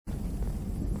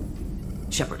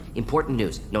Shepard, important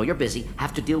news. Know you're busy.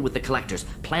 Have to deal with the collectors.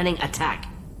 Planning attack.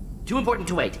 Too important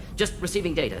to wait. Just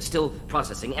receiving data. Still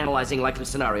processing, analyzing likely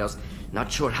scenarios.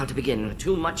 Not sure how to begin.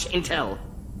 Too much intel.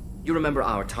 You remember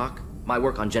our talk? My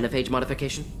work on genophage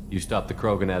modification? You stopped the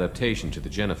Krogan adaptation to the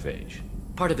genophage.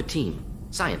 Part of a team.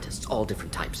 Scientists, all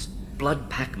different types. Blood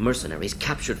Pack mercenaries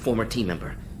captured former team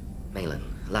member. Malin,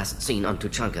 last seen on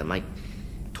Tuchanka, might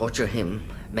torture him,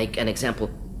 make an example.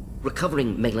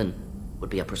 Recovering Malin would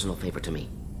be a personal favor to me.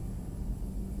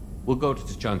 We'll go to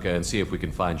Tuchanka and see if we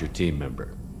can find your team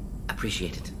member.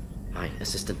 Appreciate it. My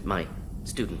assistant, my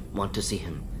student, want to see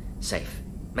him safe.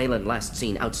 Malin last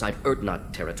seen outside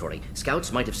Erdnot territory.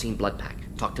 Scouts might have seen Blood Pack.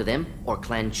 Talk to them or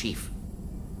clan chief.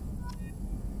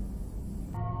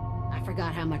 I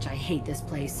forgot how much I hate this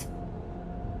place.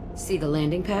 See the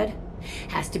landing pad?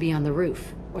 Has to be on the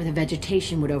roof, or the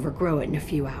vegetation would overgrow it in a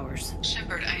few hours.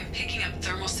 Shepard, I am picking up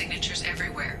thermal signatures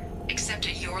everywhere, except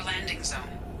at your landing zone.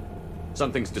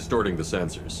 Something's distorting the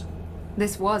sensors.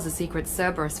 This was a secret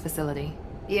Cerberus facility.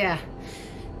 Yeah,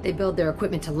 they build their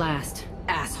equipment to last.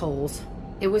 Assholes.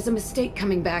 It was a mistake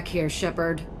coming back here,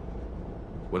 Shepard.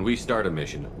 When we start a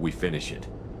mission, we finish it.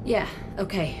 Yeah,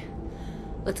 okay.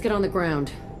 Let's get on the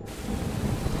ground.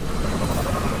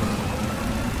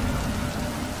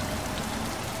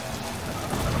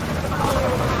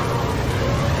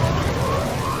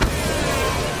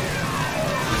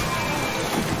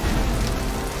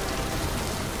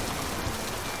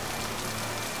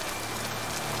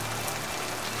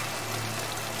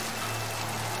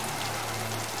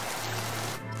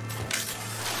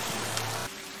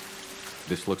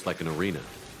 This looks like an arena.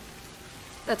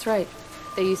 That's right.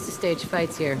 They used to stage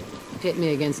fights here, pit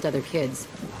me against other kids.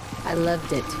 I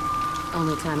loved it.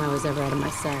 Only time I was ever out of my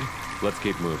cell. Let's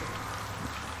keep moving.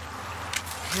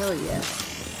 Hell yeah.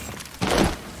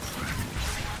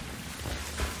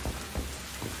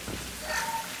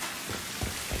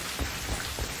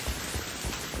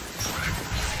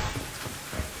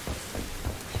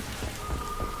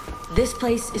 This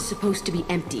place is supposed to be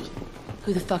empty.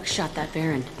 Who the fuck shot that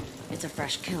Baron? It's a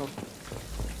fresh kill.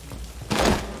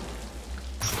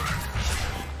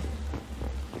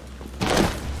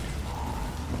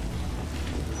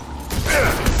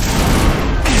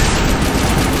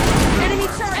 Enemy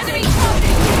turret! Enemy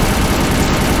targeting!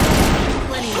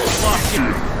 Plenty of lost.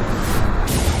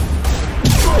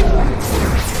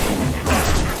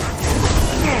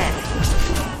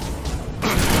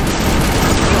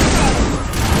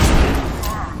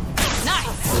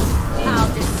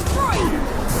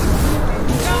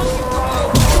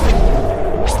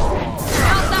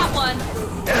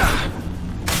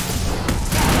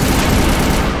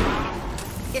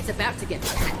 It's about to get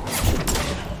bad.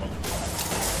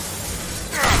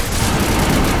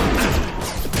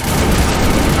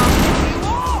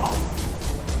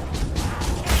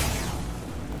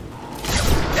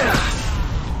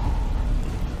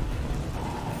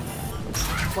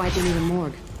 Why do you need a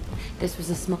morgue? This was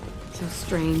a small... So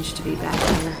strange to be back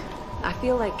here. I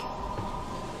feel like...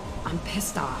 I'm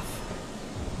pissed off.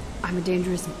 I'm a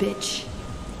dangerous bitch.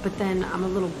 But then I'm a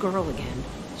little girl again.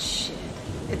 Shit.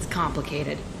 It's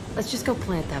complicated. Let's just go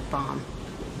plant that bomb.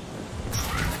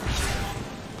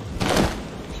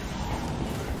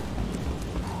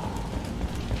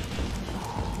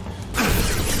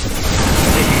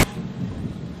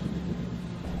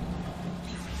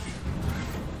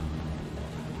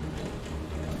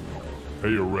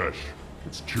 Hey, Aresh.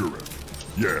 It's Kieran.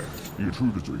 Yeah, the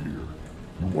intruders are here.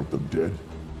 You want them dead?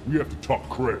 We have to talk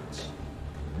credits.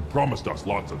 You promised us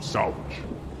lots of salvage,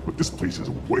 but this place is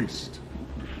a waste.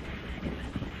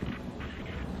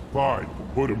 Fine,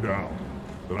 put them down.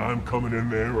 Then I'm coming in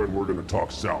there and we're gonna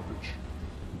talk salvage.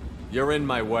 You're in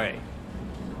my way.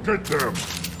 Get them!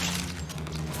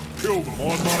 Kill them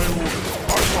on my order.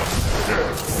 I want them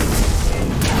dead.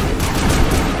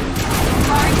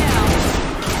 Right now.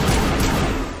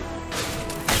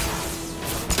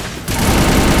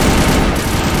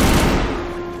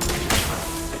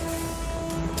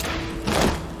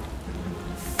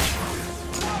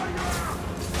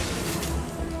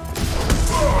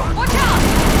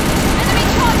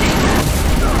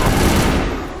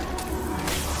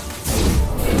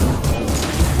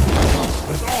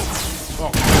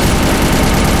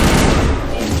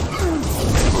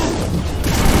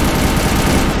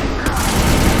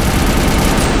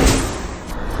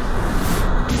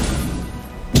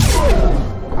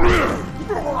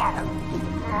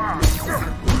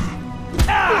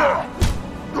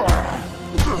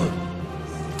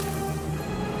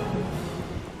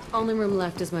 Only room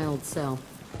left is my old cell.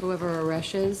 Whoever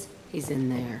Aresh is, he's in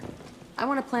there. I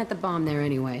want to plant the bomb there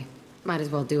anyway. Might as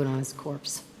well do it on his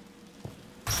corpse.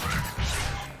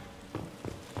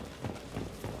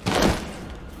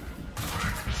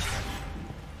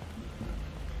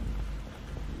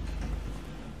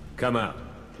 Come out.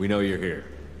 We know you're here.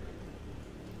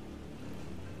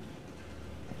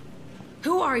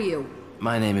 Who are you?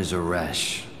 My name is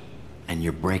Aresh, and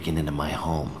you're breaking into my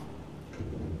home.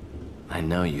 I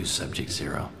know you, Subject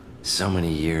Zero. So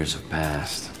many years have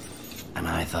passed, and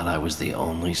I thought I was the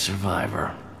only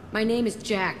survivor. My name is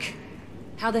Jack.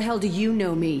 How the hell do you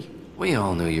know me? We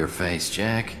all knew your face,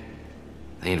 Jack.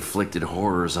 They inflicted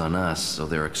horrors on us so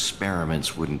their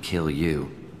experiments wouldn't kill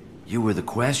you. You were the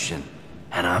question,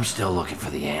 and I'm still looking for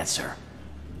the answer.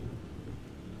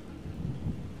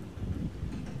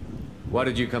 Why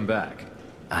did you come back?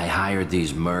 I hired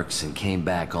these mercs and came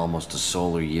back almost a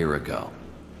solar year ago.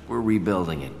 We're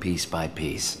rebuilding it piece by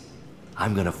piece.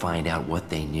 I'm gonna find out what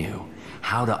they knew,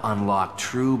 how to unlock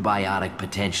true biotic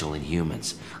potential in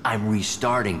humans. I'm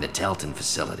restarting the Telton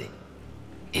facility.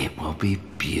 It will be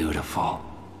beautiful.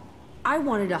 I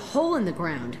wanted a hole in the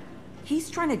ground. He's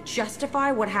trying to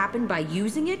justify what happened by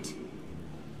using it?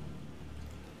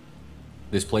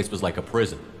 This place was like a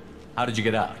prison. How did you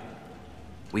get out?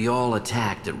 We all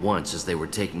attacked at once as they were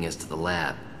taking us to the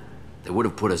lab. They would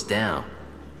have put us down.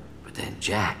 But then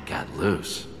Jack got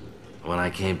loose. When I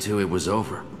came to, it was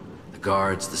over. The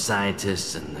guards, the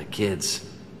scientists, and the kids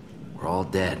were all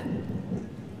dead.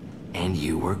 And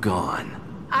you were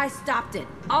gone. I stopped it.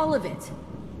 All of it.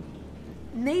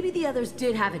 Maybe the others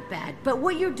did have it bad, but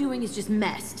what you're doing is just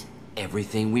messed.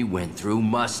 Everything we went through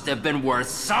must have been worth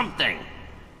something!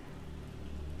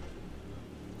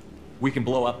 We can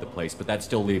blow up the place, but that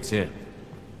still leaves him.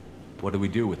 What do we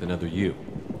do with another you?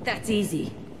 That's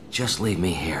easy. Just leave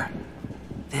me here.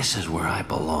 This is where I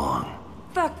belong.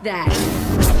 Fuck that.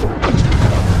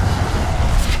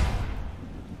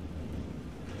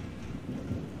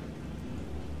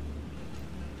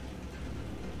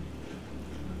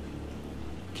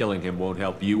 Killing him won't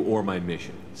help you or my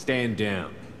mission. Stand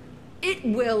down. It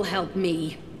will help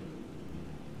me.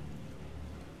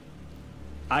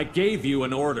 I gave you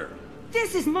an order.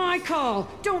 This is my call.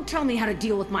 Don't tell me how to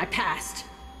deal with my past.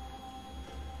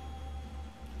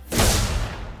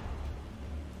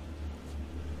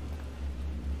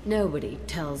 Nobody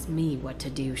tells me what to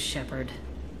do, Shepard.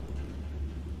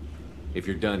 If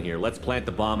you're done here, let's plant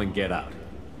the bomb and get out.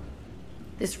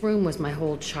 This room was my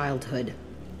whole childhood.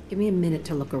 Give me a minute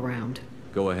to look around.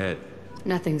 Go ahead.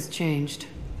 Nothing's changed,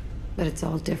 but it's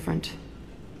all different.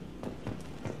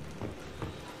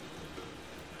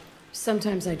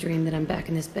 Sometimes I dream that I'm back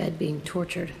in this bed being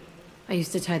tortured. I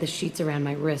used to tie the sheets around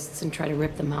my wrists and try to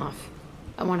rip them off.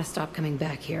 I want to stop coming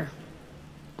back here.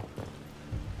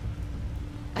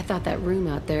 I thought that room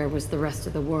out there was the rest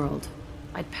of the world.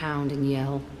 I'd pound and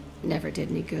yell. Never did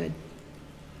any good.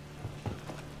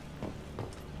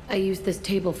 I used this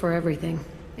table for everything.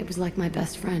 It was like my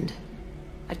best friend.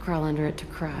 I'd crawl under it to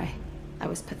cry. I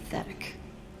was pathetic.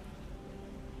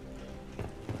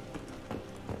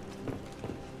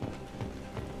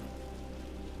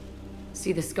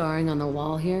 See the scarring on the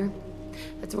wall here?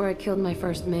 That's where I killed my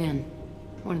first man.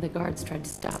 One of the guards tried to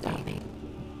stop me.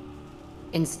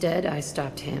 Instead, I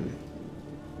stopped him.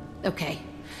 Okay,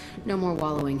 no more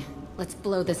wallowing. Let's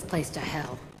blow this place to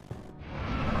hell.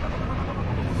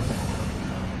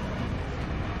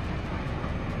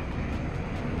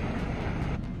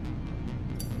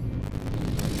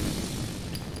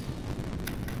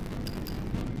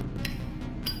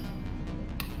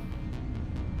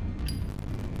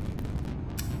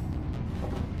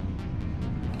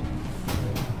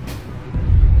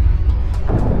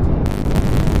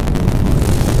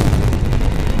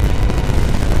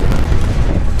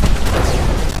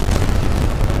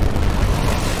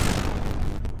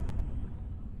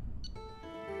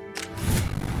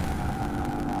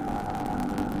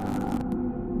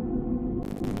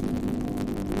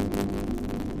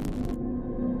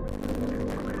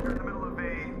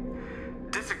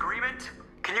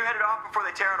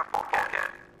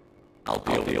 I'll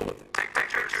deal with it. Take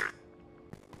pictures.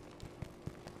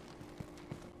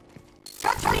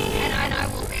 Touch me and I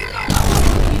will be alone.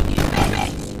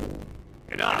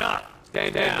 Enough.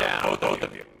 Stand down, both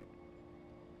of you.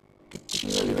 The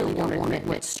cheerleader won't admit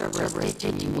what Cerberus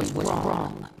did was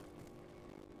wrong.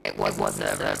 It was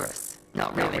Cerberus.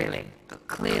 Not really, but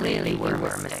clearly we were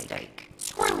a mistake.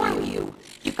 Screw you!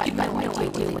 You got no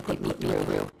idea what they put me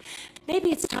through.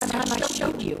 Maybe it's time I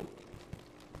showed you.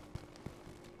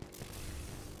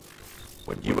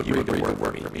 When you agreed to work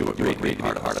for me, you agreed to be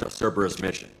part of the Cerberus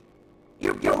mission.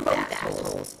 You're both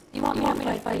assholes. You want me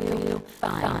to fight you?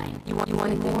 Fine. You want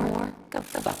any more? Go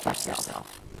fuck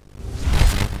yourself.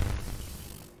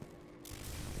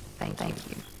 Thank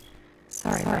you.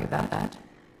 Sorry about that.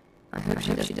 I hope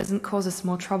she doesn't cause us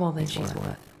more trouble than she's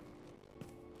worth.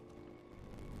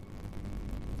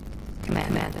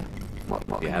 Commander.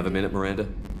 What You have a minute, Miranda?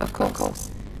 Of course.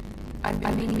 I've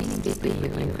been meaning to speak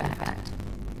with you, in fact.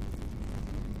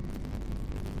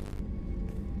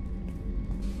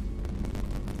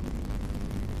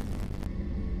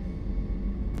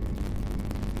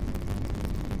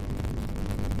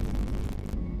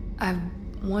 I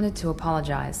wanted to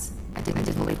apologize. I didn't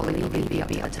believe you'd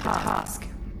be up to the task.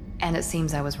 And it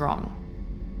seems I was wrong.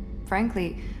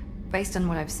 Frankly, based on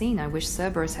what I've seen, I wish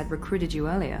Cerberus had recruited you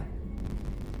earlier.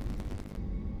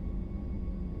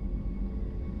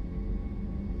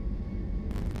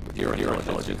 With your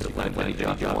intelligence, you land any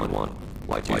job you want.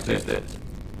 Why choose this?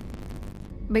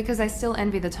 Because I still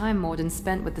envy the time Morden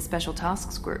spent with the Special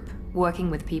Tasks Group, working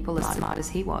with people as smart as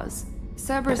he was.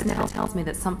 Cerberus now tells me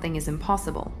that something is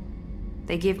impossible.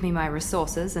 They give me my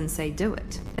resources and say do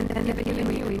it. And then they're giving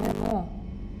me even more.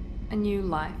 A new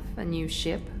life, a new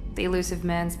ship, the elusive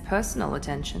man's personal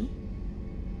attention.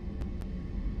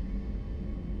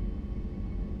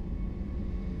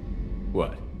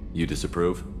 What? You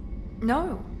disapprove?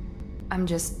 No. I'm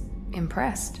just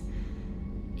impressed.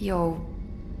 You're...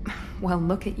 well,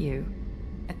 look at you.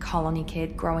 A colony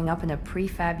kid growing up in a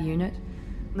prefab unit,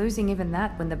 losing even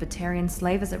that when the Batarian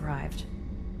slavers arrived.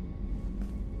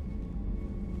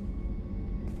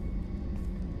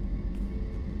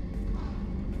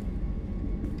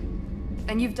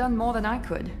 And you've done more than I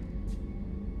could.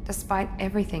 Despite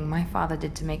everything my father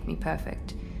did to make me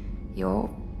perfect,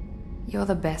 you're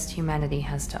the best humanity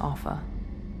has to offer.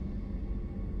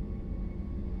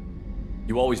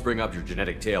 You always bring up your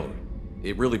genetic tailoring.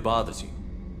 It really bothers you,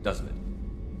 doesn't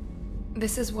it?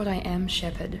 This is what I am,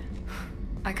 Shepard.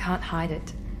 I can't hide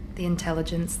it. The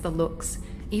intelligence, the looks,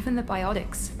 even the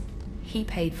biotics. He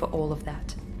paid for all of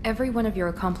that. Every one of your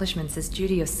accomplishments is due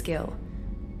to your skill.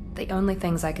 The only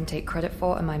things I can take credit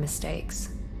for are my mistakes.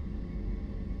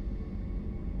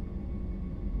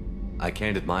 I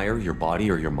can't admire your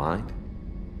body or your mind?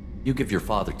 You give your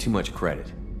father too much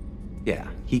credit. Yeah,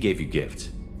 he gave you gifts.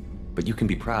 But you can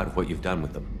be proud of what you've done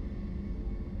with them.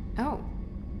 Oh.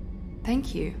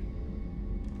 Thank you.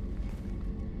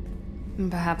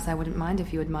 Perhaps I wouldn't mind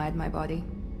if you admired my body.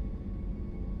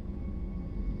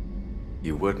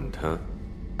 You wouldn't, huh?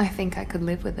 I think I could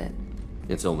live with it.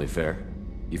 It's only fair.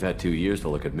 You've had 2 years to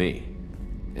look at me.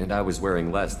 And I was wearing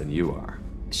less than you are.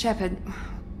 Shepard,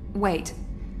 wait.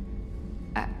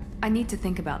 I need to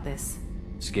think about this.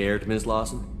 Scared, Ms.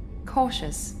 Lawson?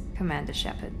 Cautious, Commander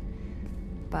Shepard.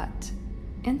 But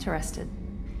interested.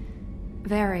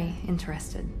 Very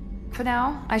interested. For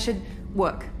now, I should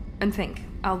work and think.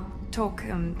 I'll talk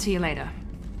to you later.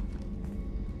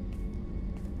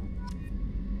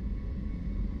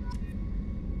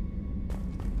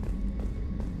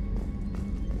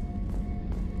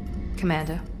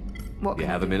 Commander, what You can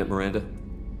I have a do? minute, Miranda?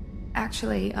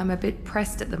 Actually, I'm a bit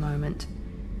pressed at the moment.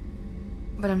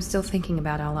 But I'm still thinking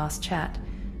about our last chat.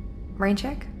 Rain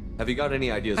check? Have you got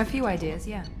any ideas? A few ideas,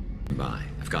 yeah. Bye.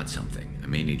 I've got something. I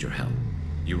may need your help.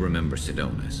 You remember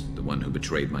Sidonus, the one who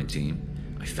betrayed my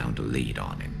team? I found a lead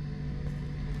on him.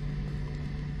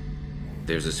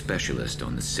 There's a specialist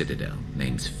on the Citadel,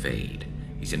 name's Fade.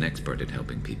 He's an expert at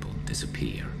helping people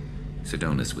disappear.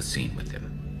 Sidonus was seen with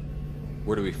him.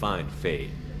 Where do we find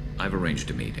Fade? I've arranged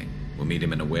a meeting. We'll meet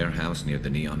him in a warehouse near the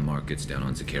Neon Markets down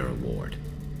on Zakera Ward.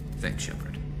 Thanks,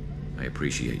 Shepard. I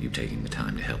appreciate you taking the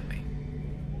time to help me.